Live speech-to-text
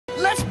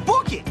Let's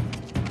book it.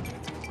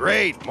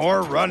 Great,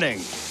 more running.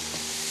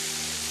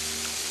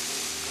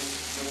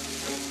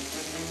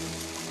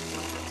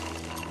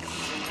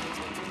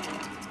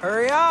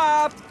 Hurry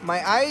up!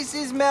 My ice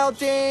is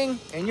melting,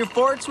 and your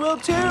forks will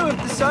too if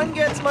the sun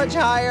gets much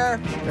higher.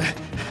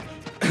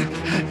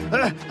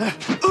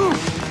 Ooh,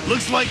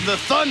 looks like the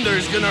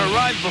thunder's gonna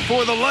arrive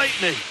before the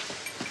lightning.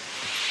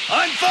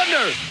 I'm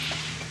Thunder!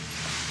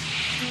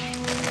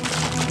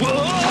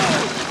 Whoa!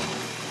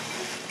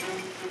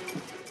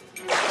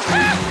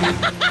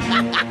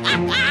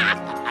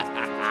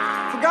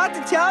 Forgot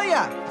to tell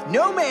ya,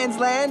 no man's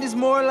land is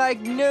more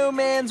like no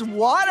man's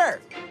water.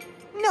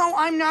 No,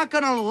 I'm not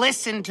gonna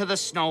listen to the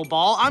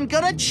snowball. I'm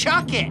gonna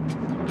chuck it.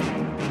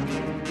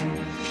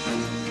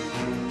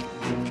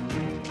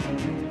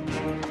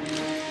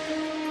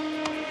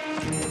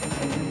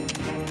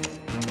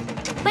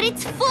 But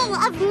it's full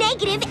of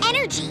negative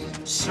energy.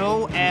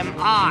 So am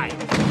I.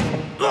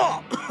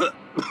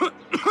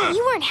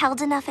 You weren't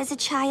held enough as a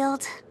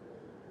child.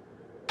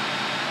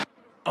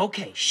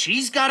 Okay,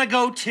 she's gotta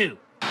go too.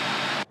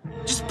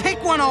 Just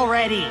pick one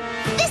already.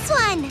 This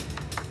one!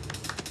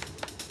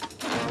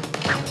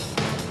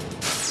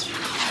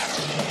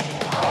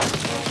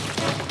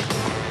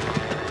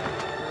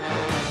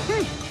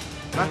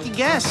 Lucky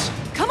guess.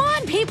 Come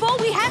on, people,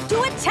 we have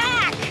to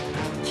attack!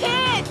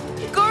 Kid,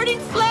 guarding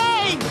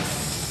flag!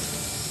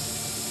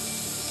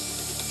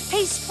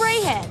 Hey,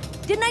 Sprayhead,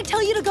 didn't I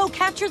tell you to go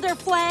capture their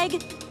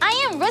flag? I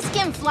am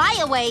risking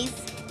flyaways.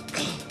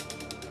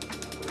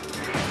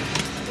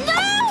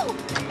 No!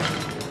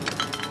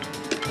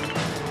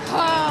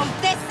 Oh,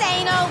 this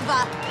ain't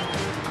over.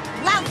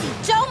 Lousy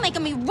Joe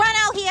making me run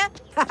out here.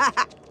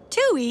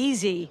 Too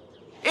easy.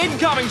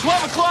 Incoming,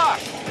 12 o'clock!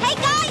 Hey,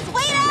 guys!